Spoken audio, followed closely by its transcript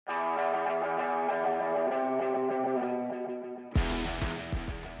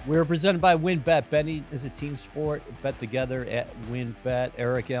We're presented by WinBet. Betting is a team sport. Bet together at WinBet.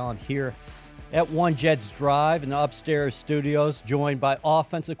 Eric Allen here at One Jets Drive in the upstairs studios, joined by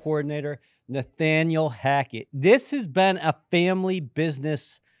offensive coordinator Nathaniel Hackett. This has been a family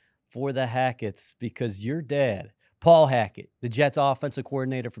business for the Hacketts because your dad, Paul Hackett, the Jets offensive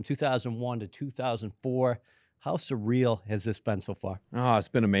coordinator from 2001 to 2004. How surreal has this been so far? Oh, it's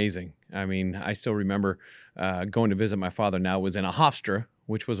been amazing. I mean, I still remember going to visit my father. Now it was in a Hofstra,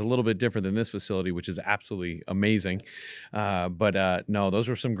 which was a little bit different than this facility, which is absolutely amazing. But no, those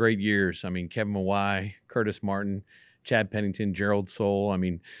were some great years. I mean, Kevin Mawai, Curtis Martin, Chad Pennington, Gerald Soule. I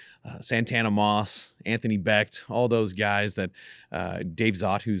mean, Santana Moss, Anthony Becht, all those guys that Dave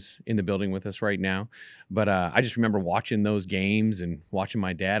Zott, who's in the building with us right now. But I just remember watching those games and watching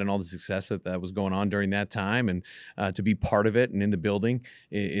my dad and all the success that was going on during that time. And to be part of it and in the building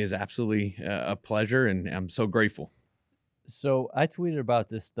is absolutely a pleasure. And I'm so grateful. So I tweeted about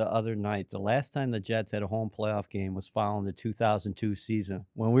this the other night. The last time the Jets had a home playoff game was following the 2002 season.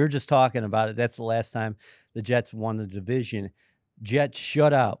 When we were just talking about it, that's the last time the Jets won the division. Jets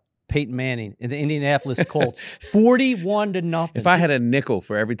shut out Peyton Manning and the Indianapolis Colts 41-0. If I had a nickel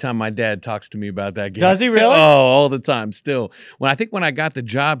for every time my dad talks to me about that game. Does he really? Oh, all the time still. When I got the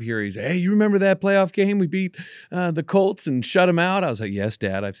job here, he said, "Hey, you remember that playoff game? We beat the Colts and shut them out." I was like, "Yes,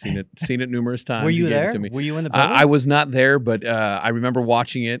 Dad, I've seen it numerous times." Were you He gave it there? to me. Were you in the building? I was not there, but I remember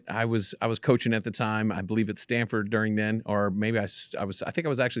watching it. I was coaching at the time, I believe at Stanford during then, or maybe I think I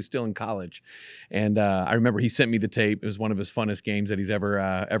was actually still in college. And I remember he sent me the tape. It was one of his funnest games that he's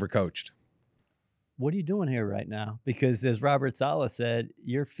ever coached. What are you doing here right now? Because as Robert Saleh said,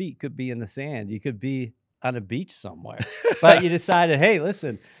 your feet could be in the sand. You could be on a beach somewhere. But you decided, hey,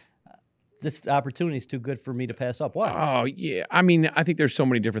 listen, this opportunity is too good for me to pass up. Why? Oh, yeah. I mean, I think there's so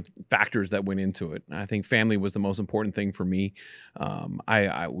many different factors that went into it. I think family was the most important thing for me.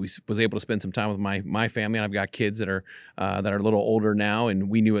 I was able to spend some time with my family. And I've got kids that are a little older now, and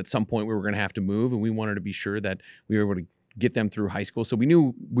we knew at some point we were going to have to move, and we wanted to be sure that we were able to get them through high school. So we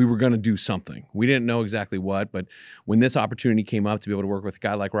knew we were going to do something. We didn't know exactly what, but when this opportunity came up to be able to work with a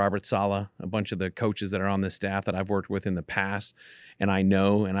guy like Robert Saleh, a bunch of the coaches that are on this staff that I've worked with in the past, and I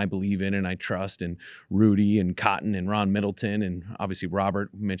know and I believe in and I trust, and Rudy and Cotton and Ron Middleton and obviously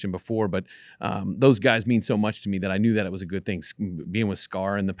Robert mentioned before, but those guys mean so much to me that I knew that it was a good thing. Being with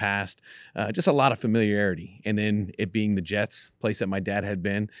Scar in the past, just a lot of familiarity. And then it being the Jets, place that my dad had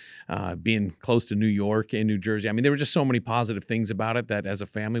been, being close to New York and New Jersey. I mean, there were just so many positive things about it that as a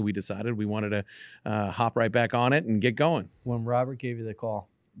family, we decided we wanted to hop right back on it and get going. When Robert gave you the call,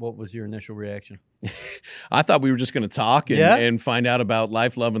 what was your initial reaction? I thought we were just going to talk and find out about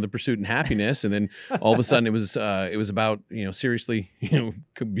life, love, and the pursuit and happiness. And then all of a sudden it was about, seriously,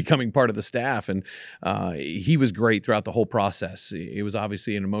 becoming part of the staff. And he was great throughout the whole process. It was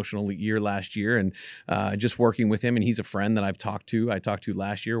obviously an emotional year last year, and just working with him. And he's a friend that I talked to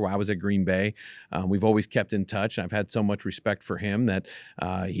last year while I was at Green Bay. We've always kept in touch. And I've had so much respect for him that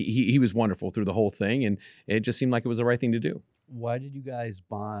he was wonderful through the whole thing. And it just seemed like it was the right thing to do. Why did you guys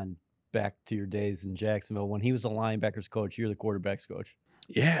bond back to your days in Jacksonville when he was the linebackers coach, you're the quarterbacks coach?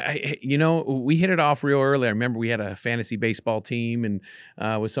 Yeah, we hit it off real early. I remember we had a fantasy baseball team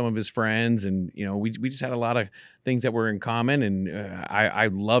and with some of his friends, and we just had a lot of things that were in common. And I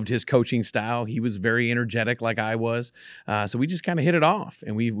loved his coaching style. He was very energetic, like I was. So we just kind of hit it off,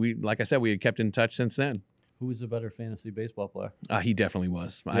 and we like I said, we had kept in touch since then. Who was the better fantasy baseball player? He definitely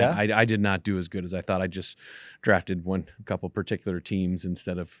was. Yeah? I did not do as good as I thought. I just drafted a couple particular teams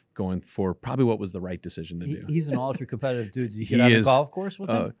instead of going for probably what was the right decision to do. He's an ultra-competitive dude. Did you get on the golf course with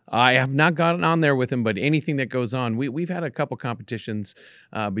him? I have not gotten on there with him, but anything that goes on, we've had a couple competitions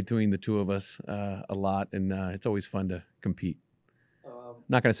between the two of us a lot, and it's always fun to compete.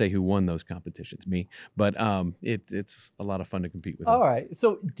 Not going to say who won those competitions, me, but it's a lot of fun to compete with him. All right.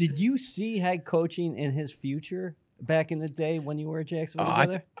 So did you see head coaching in his future back in the day when you were at Jacksonville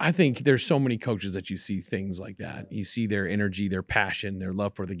together? I think there's so many coaches that you see things like that. You see their energy, their passion, their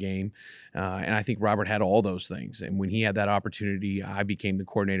love for the game. And I think Robert had all those things. And when he had that opportunity, I became the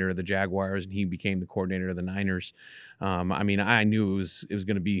coordinator of the Jaguars and he became the coordinator of the Niners. I knew it was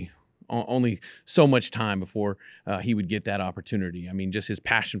going to be only so much time before he would get that opportunity. I mean, just his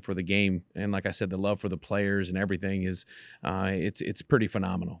passion for the game, and like I said, the love for the players and everything is it's pretty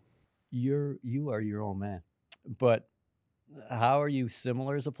phenomenal. You are your own man, but how are you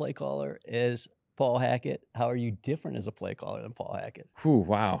similar as a play caller as Paul Hackett? How are you different as a play caller than Paul Hackett?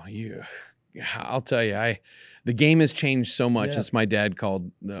 Wow, I'll tell you, the game has changed so much since my dad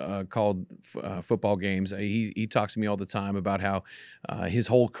called football games. He talks to me all the time about how his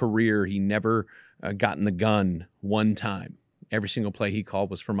whole career he never got in the gun one time. Every single play he called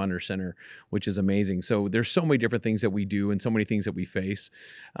was from under center, which is amazing. So there's so many different things that we do and so many things that we face.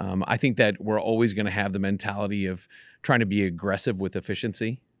 I think that we're always going to have the mentality of trying to be aggressive with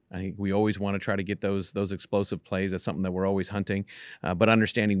efficiency. I think we always want to try to get those explosive plays. That's something that we're always hunting, but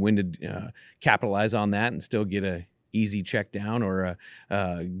understanding when to capitalize on that and still get a easy check down or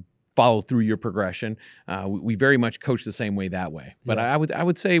follow through your progression. We very much coach the same way that way. But Yeah. I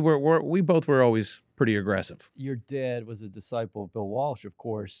would say we both were always pretty aggressive. Your dad was a disciple of Bill Walsh, of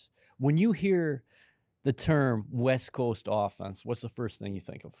course. When you hear the term West Coast offense, what's the first thing you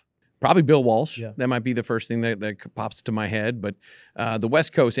think of? Probably Bill Walsh. Yeah. That might be the first thing that pops to my head. But the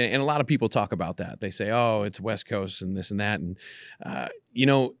West Coast, and a lot of people talk about that. They say, oh, it's West Coast and this and that. And,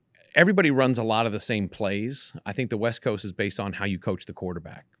 everybody runs a lot of the same plays. I think the West Coast is based on how you coach the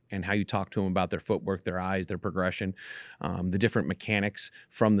quarterback and how you talk to them about their footwork, their eyes, their progression, the different mechanics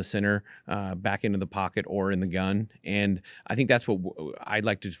from the center back into the pocket or in the gun. And I think that's what I'd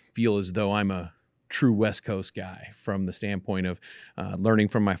like to feel as though I'm a true West Coast guy from the standpoint of learning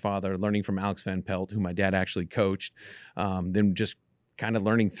from my father, learning from Alex Van Pelt, who my dad actually coached, then just kind of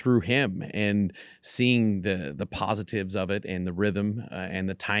learning through him and seeing the positives of it and the rhythm and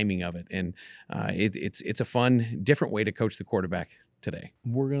the timing of it. And it's a fun, different way to coach the quarterback today.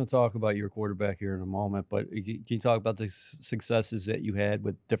 We're going to talk about your quarterback here in a moment, but can you talk about the successes that you had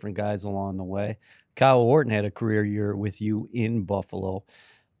with different guys along the way? Kyle Orton had a career year with you in Buffalo.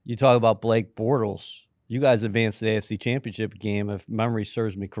 You talk about Blake Bortles. You guys advanced to the AFC Championship game. If memory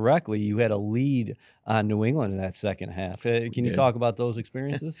serves me correctly, you had a lead on New England in that second half. Can you talk about those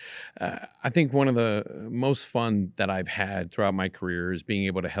experiences? I think one of the most fun that I've had throughout my career is being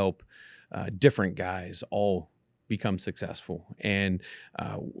able to help different guys all become successful. And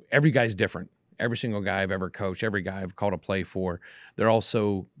every guy's different. Every single guy I've ever coached, every guy I've called a play for, they're all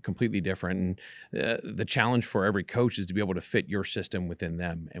so completely different. And the challenge for every coach is to be able to fit your system within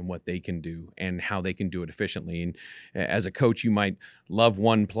them and what they can do and how they can do it efficiently. And as a coach, you might love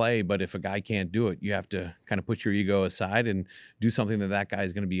one play, but if a guy can't do it, you have to kind of put your ego aside and do something that guy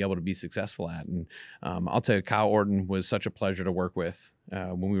is going to be able to be successful at. And I'll tell you, Kyle Orton was such a pleasure to work with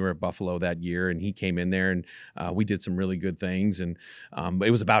when we were at Buffalo that year, and he came in there and we did some really good things. And but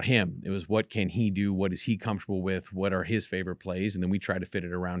it was about him. It was what can he do? What is he comfortable with? What are his favorite plays? And then we tried to fit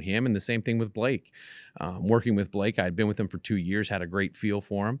it around him. And the same thing with Blake. Working with Blake, I had been with him for 2 years, had a great feel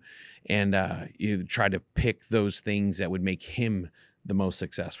for him, and you tried to pick those things that would make him the most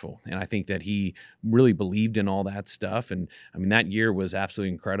successful. And I think that he really believed in all that stuff. And I mean, that year was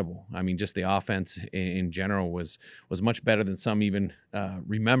absolutely incredible. I mean, just the offense in general was much better than some even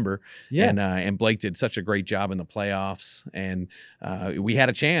remember. Yeah. And Blake did such a great job in the playoffs. And we had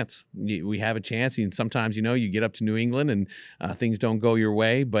a chance. We have a chance. And sometimes, you get up to New England and things don't go your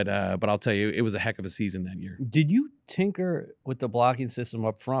way. But I'll tell you, it was a heck of a season that year. Did you tinker with the blocking system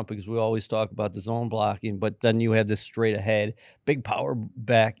up front? Because we always talk about the zone blocking, but then you had this straight ahead, big power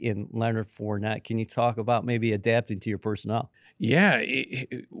back in Leonard Fournette. Can you talk about maybe adapting to your personnel? Yeah,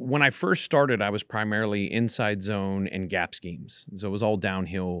 when I first started, I was primarily inside zone and gap schemes. So it was all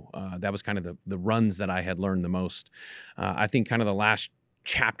downhill. That was kind of the runs that I had learned the most. I think kind of the last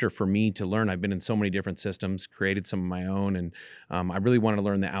chapter for me to learn. I've been in so many different systems, created some of my own, and I really wanted to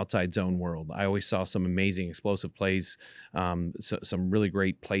learn the outside zone world. I always saw some amazing explosive plays, some really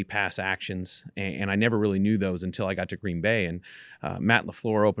great play pass actions, and I never really knew those until I got to Green Bay. And Matt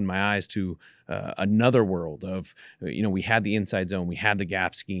LaFleur opened my eyes to another world of, we had the inside zone, we had the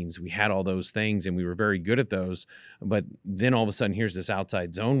gap schemes, we had all those things, and we were very good at those. But then all of a sudden, here's this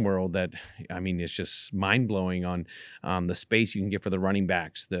outside zone world that, I mean, it's just mind-blowing on the space you can get for the running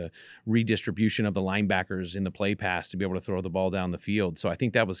backs, the redistribution of the linebackers in the play pass to be able to throw the ball down the field. So I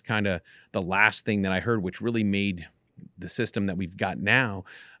think that was kind of the last thing that I heard, which really made the system that we've got now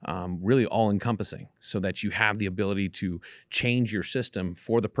really all-encompassing, so that you have the ability to change your system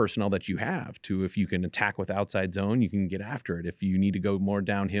for the personnel that you have. To, if you can attack with outside zone, you can get after it. If you need to go more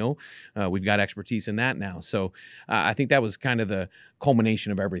downhill, we've got expertise in that now. So I think that was kind of the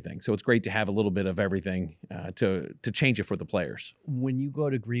culmination of everything. So it's great to have a little bit of everything to change it for the players. When you go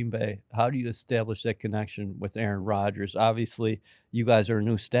to Green Bay, how do you establish that connection with Aaron Rodgers? Obviously, you guys are a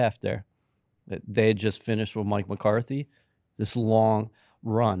new staff there. They had just finished with Mike McCarthy, this long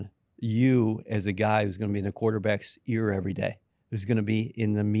run. You, as a guy who's going to be in the quarterback's ear every day, who's going to be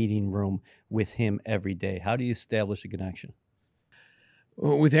in the meeting room with him every day, how do you establish a connection?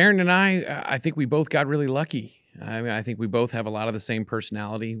 With Aaron and I think we both got really lucky. I mean, I think we both have a lot of the same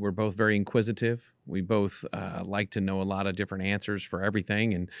personality. We're both very inquisitive. We both like to know a lot of different answers for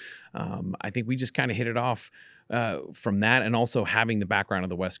everything. And I think we just kind of hit it off from that, and also having the background of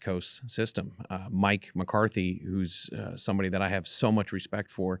the West Coast system. Mike McCarthy, who's somebody that I have so much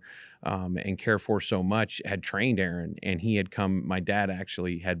respect for and care for so much, had trained Aaron, and he had come. My dad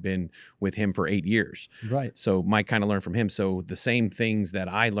actually had been with him for 8 years. Right. So Mike kind of learned from him. So the same things that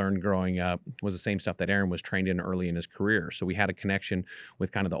I learned growing up was the same stuff that Aaron was trained in early in his career. So we had a connection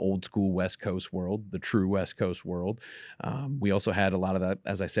with kind of the old school West Coast world, the true West Coast world. We also had a lot of that,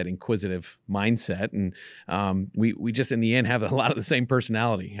 as I said, inquisitive mindset, and we just in the end have a lot of the same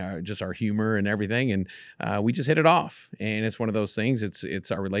personality, just our humor and everything, and we just hit it off. And it's one of those things.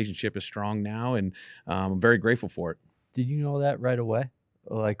 It's our relationship is strong now, and I'm very grateful for it. Did you know that right away,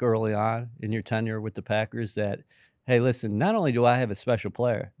 like early on in your tenure with the Packers, that, hey, listen, not only do I have a special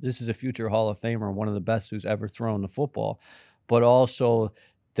player, this is a future Hall of Famer, one of the best who's ever thrown the football, but also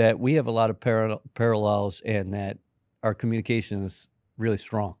that we have a lot of parallels and that our communication is really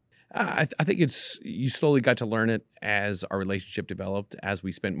strong? I think you slowly got to learn it as our relationship developed, as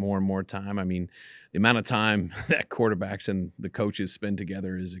we spent more and more time. I mean, the amount of time that quarterbacks and the coaches spend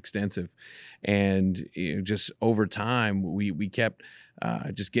together is extensive. And just over time, we kept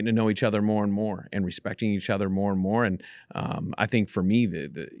just getting to know each other more and more and respecting each other more and more. And I think for me,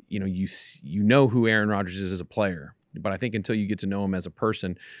 you know who Aaron Rodgers is as a player. But I think until you get to know him as a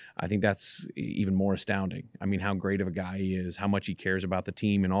person, I think that's even more astounding. I mean, how great of a guy he is, how much he cares about the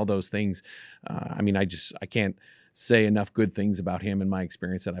team and all those things. I mean, I can't say enough good things about him and my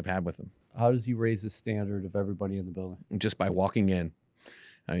experience that I've had with him. How does he raise the standard of everybody in the building? Just by walking in.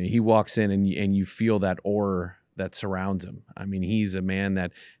 I mean, he walks in and you feel that aura that surrounds him. I mean, he's a man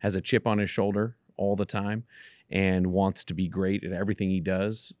that has a chip on his shoulder all the time and wants to be great at everything he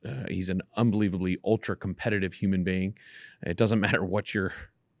does. He's an unbelievably ultra competitive human being. It doesn't matter what you're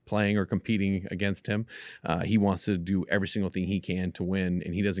playing or competing against him. He wants to do every single thing he can to win,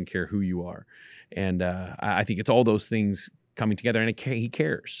 and he doesn't care who you are. And I think it's all those things coming together, and he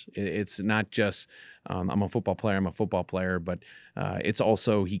cares. It's not just I'm a football player, but it's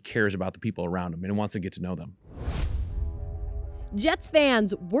also he cares about the people around him and wants to get to know them. Jets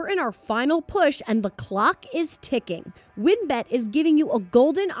fans, we're in our final push and the clock is ticking. WynnBET is giving you a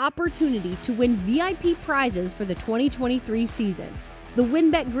golden opportunity to win VIP prizes for the 2023 season. The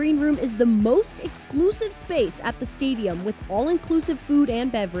WynnBET Green Room is the most exclusive space at the stadium with all-inclusive food and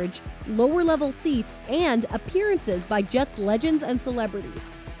beverage, lower-level seats, and appearances by Jets legends and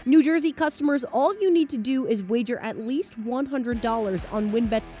celebrities. New Jersey customers, all you need to do is wager at least $100 on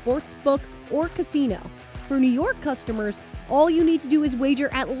WynnBET Sportsbook or Casino. For New York customers, all you need to do is wager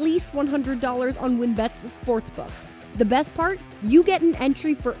at least $100 on WynnBET's Sportsbook. The best part? You get an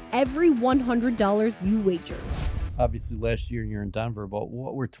entry for every $100 you wager. Obviously, last year you're in Denver, but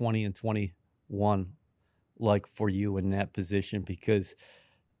what were 20 and 21 like for you in that position? Because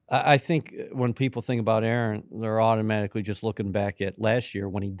I think when people think about Aaron, they're automatically just looking back at last year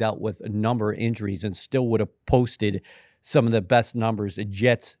when he dealt with a number of injuries and still would have posted some of the best numbers a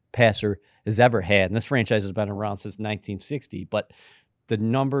Jets passer has ever had. And this franchise has been around since 1960. But the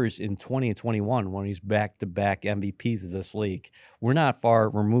numbers in 20 and 21, when he's back-to-back MVPs of this league, we're not far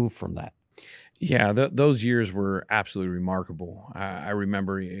removed from that. Yeah, those years were absolutely remarkable. I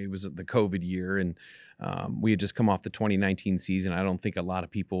remember it was the COVID year, and we had just come off the 2019 season. I don't think a lot of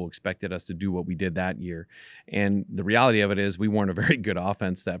people expected us to do what we did that year. And the reality of it is we weren't a very good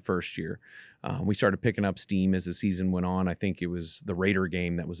offense that first year. We started picking up steam as the season went on. I think it was the Raider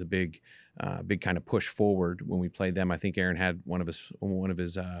game that was a big kind of push forward when we played them. I think Aaron had one of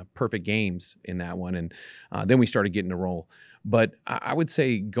his perfect games in that one, and then we started getting a roll. But I would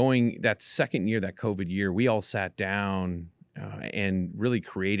say going that second year, that COVID year, we all sat down and really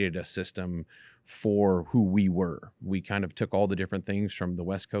created a system for who we were. We kind of took all the different things from the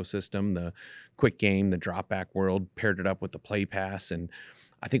West Coast system, the quick game, the drop back world, paired it up with the play pass. And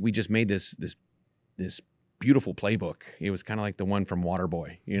I think we just made this beautiful playbook. It was kind of like the one from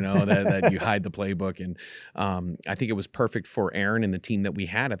Waterboy, that you hide the playbook. And I think it was perfect for Aaron and the team that we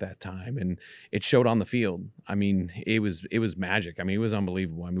had at that time. And it showed on the field. I mean, it was magic. I mean, it was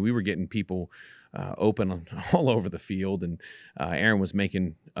unbelievable. I mean, we were getting people open all over the field, and Aaron was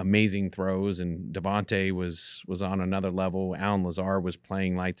making amazing throws, and Devontae was on another level. Alan Lazar was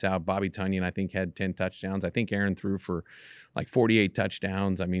playing lights out. Bobby Tunyon, I think, had 10 touchdowns. I think Aaron threw for like 48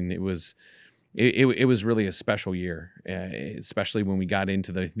 touchdowns. I mean, it was it was really a special year, especially when we got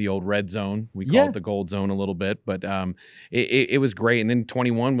into the old red zone. We call it the gold zone a little bit, but it was great. And then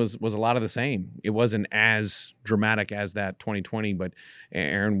 21 was a lot of the same. It wasn't as dramatic as that 2020, but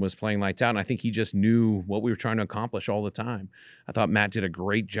Aaron was playing lights out, and I think he just knew what we were trying to accomplish all the time. I thought Matt did a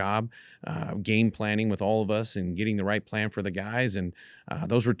great job game planning with all of us and getting the right plan for the guys, and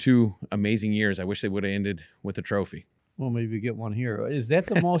those were 2 amazing years. I wish they would have ended with a trophy. Well, maybe get one here. Is that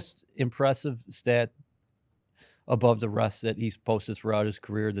the most impressive stat above the rest that he's posted throughout his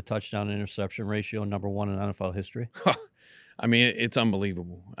career, the touchdown interception ratio, number 1 in NFL history? I mean, it's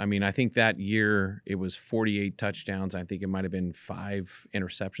unbelievable. I mean, I think that year it was 48 touchdowns. I think it might have been 5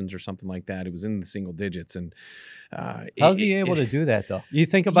 interceptions or something like that. It was in the single digits. And how's he able to do that, though? You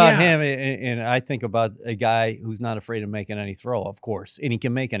think about him, and I think about a guy who's not afraid of making any throw, of course, and he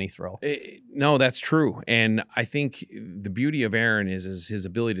can make any throw. No, that's true. And I think the beauty of Aaron is his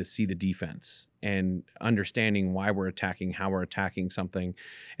ability to see the defense and understanding why we're attacking, how we're attacking something.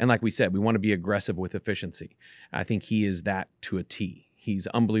 And like we said, we want to be aggressive with efficiency. I think he is that to a T. He's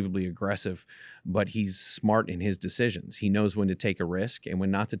unbelievably aggressive, but he's smart in his decisions. He knows when to take a risk and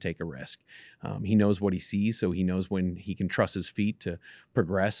when not to take a risk. He knows what he sees, so he knows when he can trust his feet to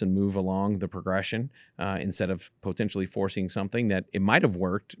progress and move along the progression instead of potentially forcing something that it might have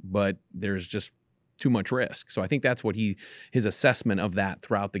worked, but there's just too much risk. So I think that's what his assessment of that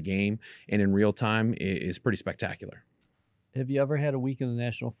throughout the game and in real time is pretty spectacular. Have you ever had a week in the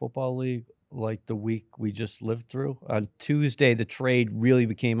National Football League like the week we just lived through? On Tuesday, the trade really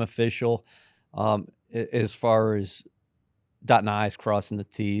became official as far as dotting the I's, crossing the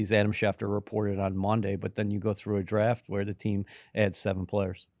T's. Adam Schefter reported on Monday, but then you go through a draft where the team adds 7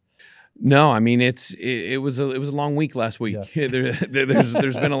 players. No, I mean it was a long week last week. Yeah.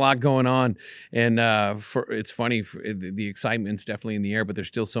 There's been a lot going on, and it's funny. The excitement's definitely in the air, but there's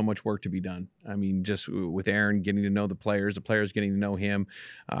still so much work to be done. I mean, just with Aaron getting to know the players getting to know him.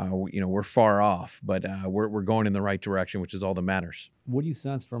 We're far off, but we're going in the right direction, which is all that matters. What do you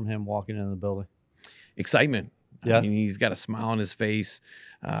sense from him walking into the building? Excitement. Yeah. I mean, he's got a smile on his face.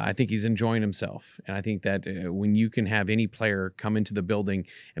 I think he's enjoying himself. And I think that when you can have any player come into the building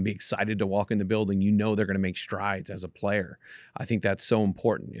and be excited to walk in the building, you know they're going to make strides as a player. I think that's so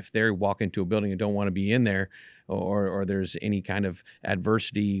important. If they walk into a building and don't want to be in there, or there's any kind of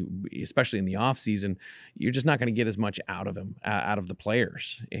adversity, especially in the off season, you're just not going to get as much out of him, out of the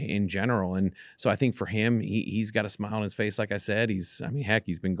players in general. And so I think for him, he's got a smile on his face. Like I said, he's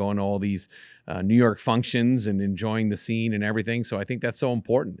been going to all these New York functions and enjoying the scene and everything. So I think that's so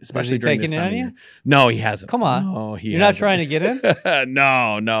important, especially during this time of year. No, he hasn't. Come on. No, You're not trying to get in?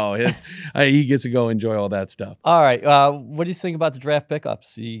 No. He gets to go enjoy all that stuff. All right. What do you think about the draft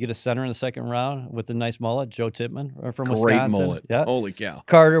pickups? You get a center in the second round with the nice mullet, Joe Tippmann from Wisconsin. Great mullet. Yep. Holy cow.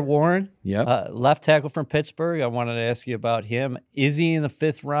 Carter Warren. Yep. Left tackle from Pittsburgh. I wanted to ask you about him. Is he in the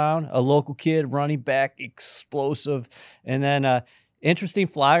 5th round? A local kid, running back, explosive. And then interesting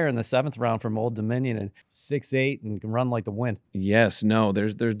flyer in the 7th round from Old Dominion, and 6'8" and can run like the wind. Yes, no,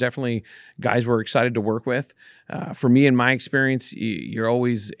 there's definitely guys we're excited to work with. For me, in my experience, you're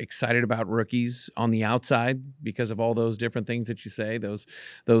always excited about rookies on the outside because of all those different things that you say, those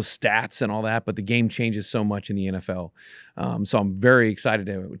stats and all that. But the game changes so much in the NFL, so I'm very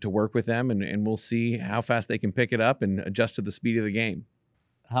excited to work with them, and we'll see how fast they can pick it up and adjust to the speed of the game.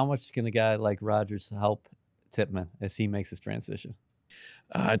 How much can a guy like Rodgers help Tippmann as he makes his transition?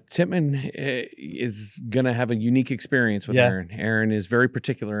 Tippmann is going to have a unique experience with Aaron. Aaron is very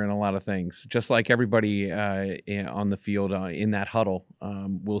particular in a lot of things, just like everybody on the field in that huddle.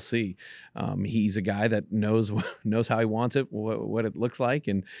 We'll see. He's a guy that knows how he wants it, what it looks like,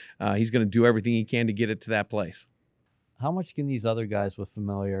 and he's going to do everything he can to get it to that place. How much can these other guys with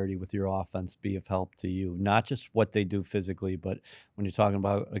familiarity with your offense be of help to you? Not just what they do physically, but when you're talking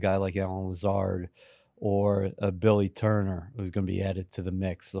about a guy like Alan Lazard or Billy Turner, who's going to be added to the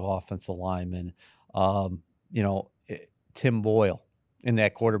mix, the offensive lineman, Tim Boyle in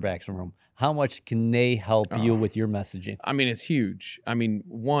that quarterback's room. How much can they help you with your messaging? I mean, it's huge. I mean,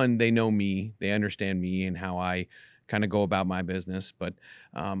 one, they know me, they understand me and how I kind of go about my business. But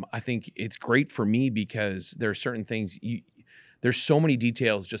I think it's great for me because there are certain things, there's so many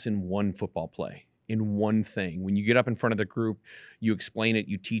details just in one football play. In one thing. When you get up in front of the group, you explain it,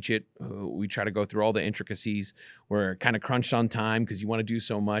 you teach it. We try to go through all the intricacies. We're kind of crunched on time because you want to do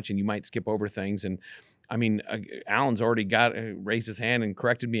so much and you might skip over things. And I mean, Alan's already got raised his hand and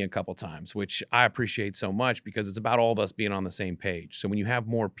corrected me a couple times, which I appreciate so much because it's about all of us being on the same page. So when you have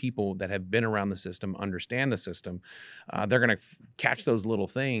more people that have been around the system, understand the system, they're going to catch those little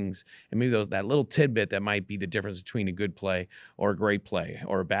things, and maybe that little tidbit that might be the difference between a good play or a great play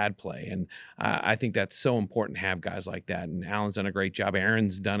or a bad play. And I think that's so important to have guys like that. And Alan's done a great job.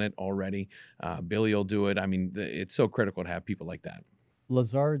 Aaron's done it already. Billy will do it. I mean, it's so critical to have people like that.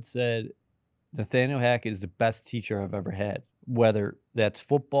 Lazard said, Nathaniel Hackett is the best teacher I've ever had, whether that's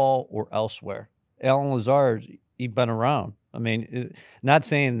football or elsewhere. Alan Lazard, he's been around. I mean, not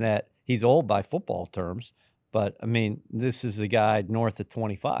saying that he's old by football terms, but I mean, this is a guy north of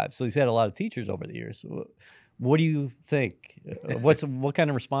 25. So he's had a lot of teachers over the years. What do you think? What kind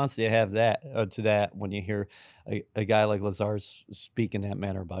of response do you have to that when you hear a guy like Lazard speak in that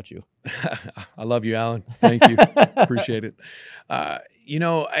manner about you? I love you, Alan. Thank you. Appreciate it.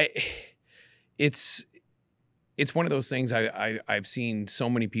 It's one of those things I've seen so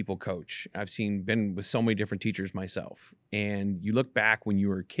many people coach. I've been with so many different teachers myself. And you look back when you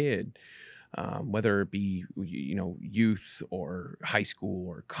were a kid, whether it be, youth or high school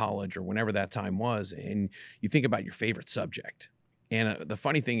or college or whenever that time was, and you think about your favorite subject. And the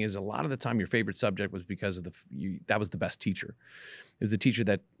funny thing is, a lot of the time your favorite subject was because of that was the best teacher. It was the teacher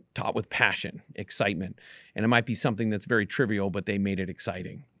that taught with passion, excitement. And it might be something that's very trivial, but they made it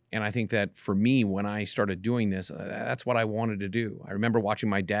exciting. And I think that for me, when I started doing this, that's what I wanted to do. I remember watching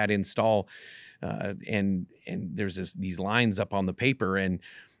my dad install, and there's these lines up on the paper, and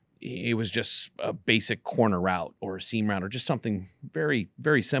it was just a basic corner route or a seam route or just something very,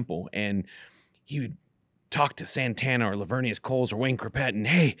 very simple. And he would talk to Santana or Lavernius Coles or Wayne Crepet and,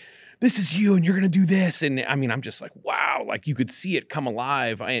 hey, this is you and you're going to do this. And I mean, I'm just like, wow, like you could see it come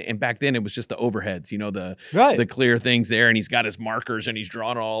alive. And back then it was just the overheads, the clear things there. And he's got his markers and he's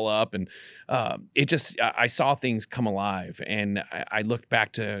drawn it all up. And I saw things come alive. And I looked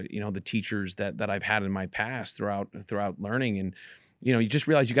back to, the teachers that I've had in my past throughout learning. And, you just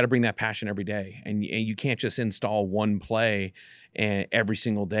realize you got to bring that passion every day. And you can't just install one play and every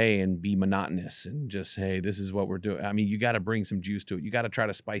single day and be monotonous and just, hey, this is what we're doing. I mean, you got to bring some juice to it. You got to try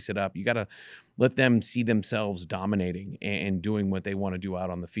to spice it up. You got to let them see themselves dominating and doing what they want to do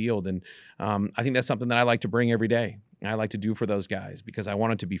out on the field. And I think that's something that I like to bring every day. I like to do for those guys because I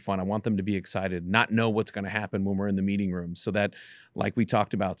want it to be fun. I want them to be excited, not know what's going to happen when we're in the meeting room, so that, like we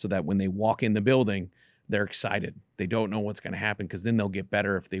talked about, so that when they walk in the building, they're excited. They don't know what's going to happen because then they'll get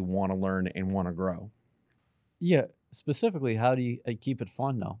better if they want to learn and want to grow. Yeah. Specifically, how do you keep it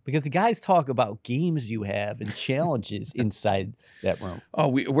fun though? Because the guys talk about games you have and challenges inside that room. Oh,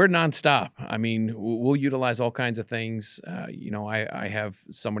 we're nonstop. I mean, we'll utilize all kinds of things. I have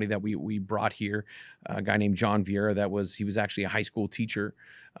somebody that we brought here, a guy named John Vieira. He was actually a high school teacher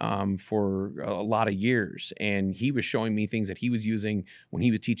for a lot of years. And he was showing me things that he was using when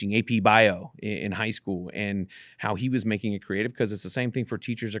he was teaching AP Bio in high school and how he was making it creative, because it's the same thing for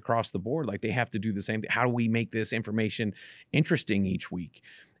teachers across the board. Like they have to do the same thing. How do we make this information interesting each week?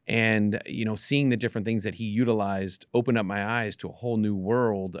 And, seeing the different things that he utilized opened up my eyes to a whole new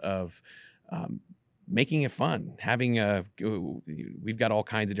world of making it fun. We've got all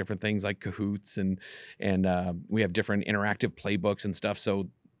kinds of different things like Kahoots and we have different interactive playbooks and stuff. So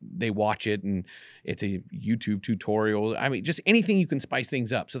they watch it and it's a YouTube tutorial. I mean, just anything you can spice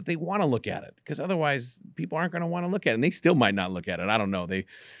things up so that they want to look at it, because otherwise people aren't going to want to look at it, and they still might not look at it. I don't know.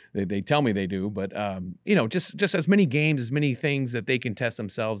 They tell me they do, but just as many games, as many things that they can test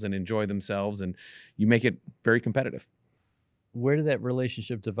themselves and enjoy themselves, and you make it very competitive. Where did that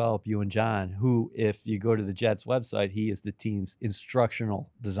relationship develop, you and John, who, if you go to the Jets website, he is the team's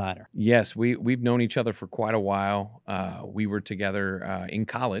instructional designer? Yes, we've known each other for quite a while. We were together in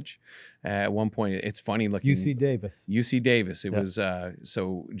college. At one point, it's funny looking. UC Davis. It was,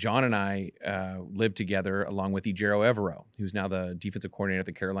 so John and I lived together along with Ejiro Evero, who's now the defensive coordinator at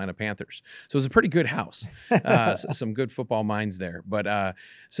the Carolina Panthers. So it was a pretty good house. Some good football minds there. But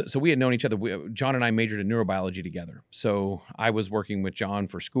so we had known each other. John and I majored in neurobiology together. So I was working with John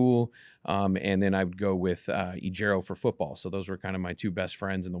for school, and then I would go with Ejiro for football. So those were kind of my two best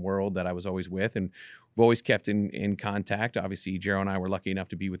friends in the world that I was always with. And we've always kept in contact. Obviously, Ejiro and I were lucky enough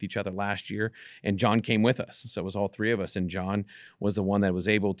to be with each other last year, and John came with us. So it was all three of us, and John was the one that was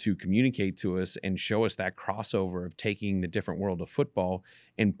able to communicate to us and show us that crossover of taking the different world of football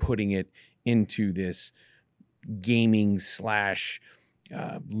and putting it into this gaming /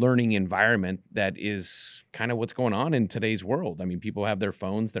 learning environment that is kind of what's going on in today's world. I mean, people have their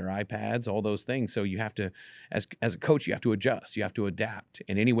phones, their iPads, all those things. So you have to, as a coach, you have to adjust, you have to adapt.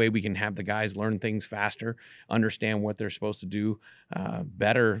 And any way we can have the guys learn things faster, understand what they're supposed to do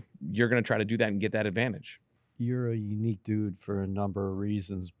better, you're going to try to do that and get that advantage. You're a unique dude for a number of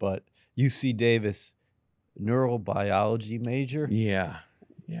reasons, but UC Davis, neurobiology major. Yeah.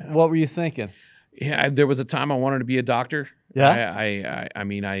 What were you thinking? Yeah, there was a time I wanted to be a doctor. Yeah. I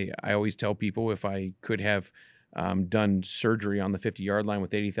mean, I always tell people if I could have done surgery on the 50-yard line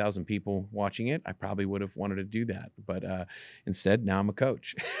with 80,000 people watching it, I probably would have wanted to do that. But instead, now I'm a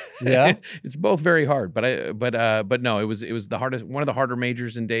coach. Yeah, it's both very hard. But no, it was the hardest, one of the harder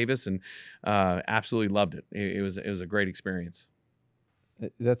majors in Davis, and absolutely loved it. It was a great experience.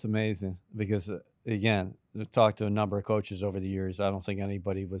 That's amazing because again, I've talked to a number of coaches over the years. I don't think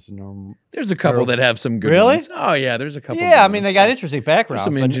anybody was normal. There's a couple that have some good Really? ones. Oh, yeah, there's a couple. Yeah, I mean, they got interesting There's backgrounds.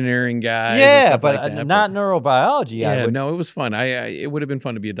 some engineering guys. Yeah, and stuff but like that, not neurobiology. Yeah, no, it was fun. It would have been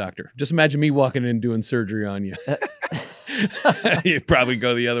fun to be a doctor. Just imagine me walking in and doing surgery on you. You'd probably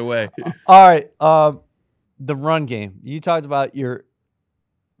go the other way. All right, the run game. You talked about your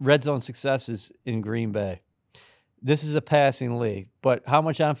red zone successes in Green Bay. This is a passing league, but how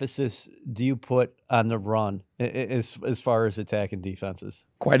much emphasis do you put on the run as far as attacking defenses?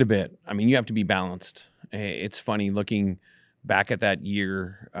 Quite a bit. I mean, you have to be balanced. It's funny looking back at that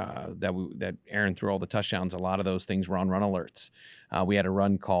year that Aaron threw all the touchdowns. A lot of those things were on run alerts. We had a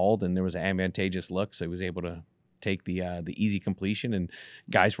run called, and there was an advantageous look, so he was able to take the easy completion, and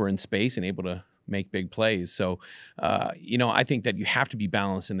guys were in space and able to make big plays. So, I think that you have to be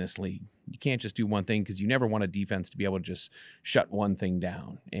balanced in this league. You can't just do one thing because you never want a defense to be able to just shut one thing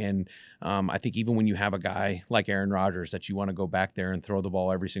down. And I think even when you have a guy like Aaron Rodgers that you want to go back there and throw the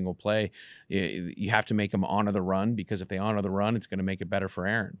ball every single play, you have to make them honor the run, because if they honor the run, it's going to make it better for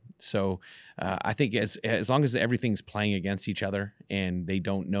Aaron. So I think as long as everything's playing against each other and they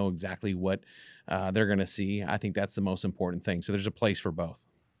don't know exactly what they're going to see, I think that's the most important thing. So there's a place for both.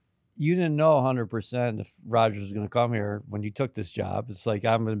 You didn't know 100% if Rodgers was going to come here when you took this job. It's like,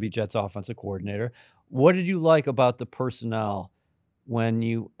 I'm going to be Jets offensive coordinator. What did you like about the personnel when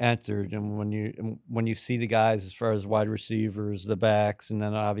you entered, and when you see the guys as far as wide receivers, the backs, and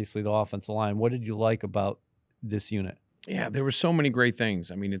then obviously the offensive line? What did you like about this unit? Yeah, there were so many great things.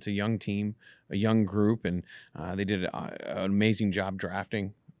 I mean, it's a young team, a young group, and they did an amazing job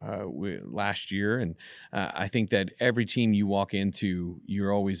drafting last year. And I think that every team you walk into,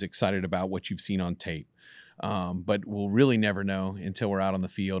 you're always excited about what you've seen on tape. But we'll really never know until we're out on the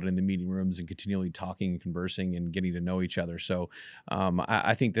field and in the meeting rooms and continually talking and conversing and getting to know each other. So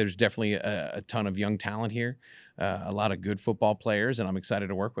I think there's definitely a ton of young talent here, a lot of good football players, and I'm excited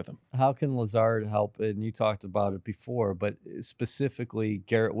to work with them. How can Lazard help? And you talked about it before, but specifically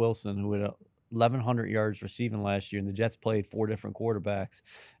Garrett Wilson, who had 1,100 yards receiving last year, and the Jets played 4 different quarterbacks.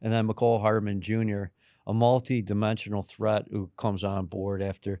 And then McCole Hardman Jr., a multi-dimensional threat who comes on board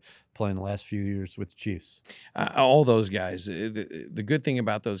after playing the last few years with the Chiefs. All those guys. The good thing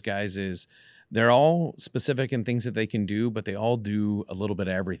about those guys is they're all specific in things that they can do, but they all do a little bit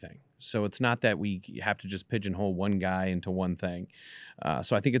of everything. So it's not that we have to just pigeonhole one guy into one thing.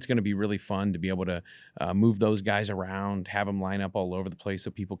 So I think it's going to be really fun to be able to move those guys around, have them line up all over the place so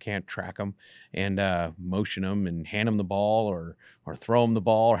people can't track them, and motion them and hand them the ball or throw them the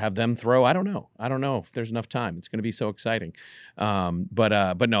ball or have them throw. I don't know if there's enough time. It's going to be so exciting.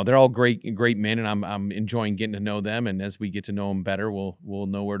 But no, they're all great men, and I'm enjoying getting to know them. And as we get to know them better, we'll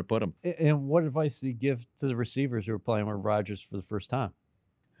know where to put them. And what advice do you give to the receivers who are playing with Rodgers for the first time?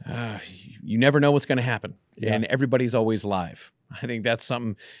 You never know what's going to happen, Yeah. and everybody's always live. I think that's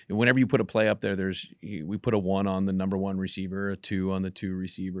something. Whenever you put a play up there, we put a 1 on the number 1 receiver, a 2 on the 2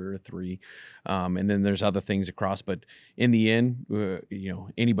 receiver, a 3, and then there's other things across. But in the end,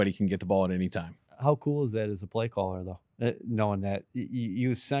 anybody can get the ball at any time. How cool is that as a play caller, though? Knowing that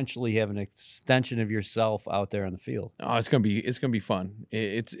you essentially have an extension of yourself out there on the field. Oh, it's gonna be fun.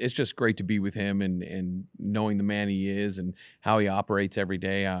 It's just great to be with him and knowing the man he is and how he operates every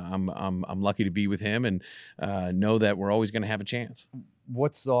day. I'm lucky to be with him and know that we're always going to have a chance.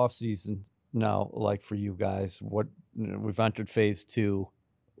 What's the off season now like for you guys? We've entered phase 2.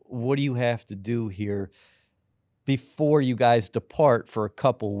 What do you have to do here before you guys depart for a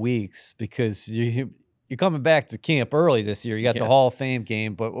couple weeks? Because you're coming back to camp early this year. You got the Hall of Fame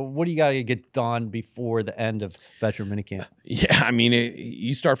game, but what do you got to get done before the end of veteran minicamp? Yeah, I mean,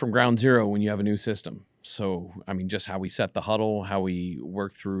 you start from ground zero when you have a new system. So, I mean, just how we set the huddle, how we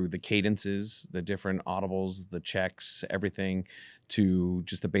work through the cadences, the different audibles, the checks, everything, to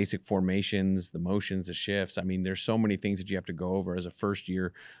just the basic formations, the motions, the shifts. I mean, there's so many things that you have to go over as a first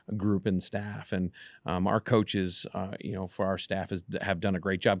year group and staff. And our coaches, for our staff have done a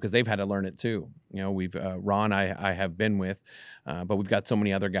great job because they've had to learn it too. We've Ron, I have been with, but we've got so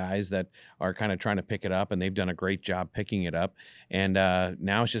many other guys that are kind of trying to pick it up, and they've done a great job picking it up. And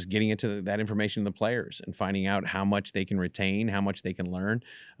now it's just getting into that information to the players and finding out how much they can retain, how much they can learn.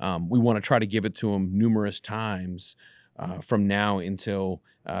 We want to try to give it to them numerous times from now until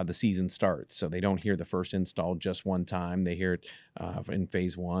the season starts. So they don't hear the first install just one time. They hear it in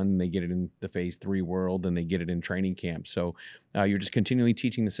phase 1, they get it in the phase 3 world, and they get it in training camp. So you're just continually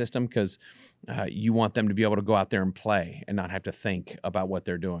teaching the system because you want them to be able to go out there and play and not have to think about what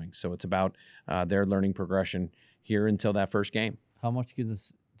they're doing. So it's about their learning progression here until that first game. How much can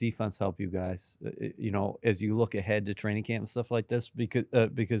this defense help you guys, as you look ahead to training camp and stuff like this?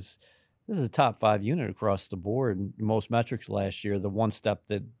 Because this is a top 5 unit across the board in most metrics last year. The one step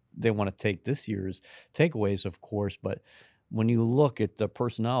that they want to take this year is takeaways, of course. But when you look at the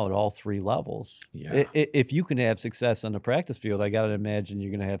personnel at all 3 levels, if you can have success on the practice field, I got to imagine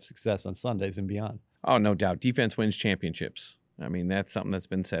you're going to have success on Sundays and beyond. Oh, no doubt. Defense wins championships. I mean, that's something that's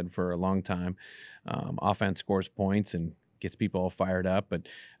been said for a long time. Offense scores points and gets people all fired up, but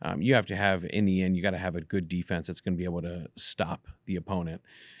you have to have, in the end, you got to have a good defense that's going to be able to stop the opponent.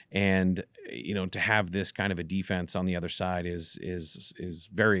 And to have this kind of a defense on the other side is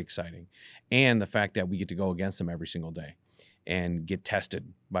very exciting, and the fact that we get to go against them every single day and get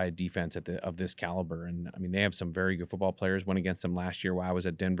tested by a defense of this caliber. And I mean, they have some very good football players. Went against them last year while I was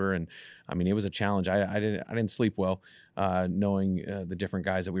at Denver, and I mean, it was a challenge. I didn't sleep well, knowing the different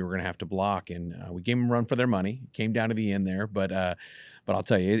guys that we were going to have to block, and we gave them a run for their money. Came down to the end there, but I'll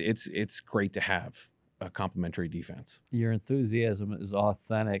tell you, it's great to have a complementary defense. Your enthusiasm is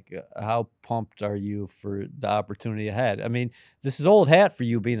authentic. How pumped are you for the opportunity ahead? I mean, this is old hat for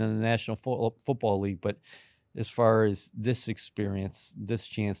you being in the National Football League, but as far as this experience, this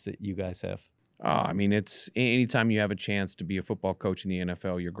chance that you guys have? I mean, it's anytime you have a chance to be a football coach in the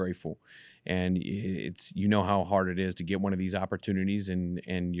NFL, you're grateful. And it's, how hard it is to get one of these opportunities,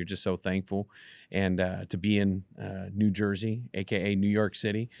 and you're just so thankful. And to be in New Jersey, aka New York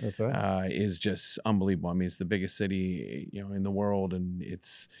City, that's right, is just unbelievable. I mean, it's the biggest city in the world, and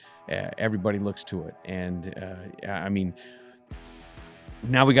it's everybody looks to it. And I mean,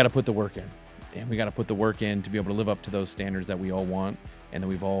 now we got to put the work in. And we got to put the work in to be able to live up to those standards that we all want and that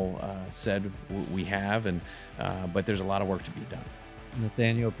we've all said we have. And but there's a lot of work to be done.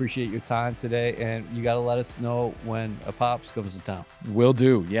 Nathaniel, appreciate your time today, and you got to let us know when a Pops comes to town. Will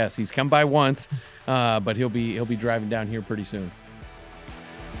do. Yes, he's come by once, but he'll be driving down here pretty soon.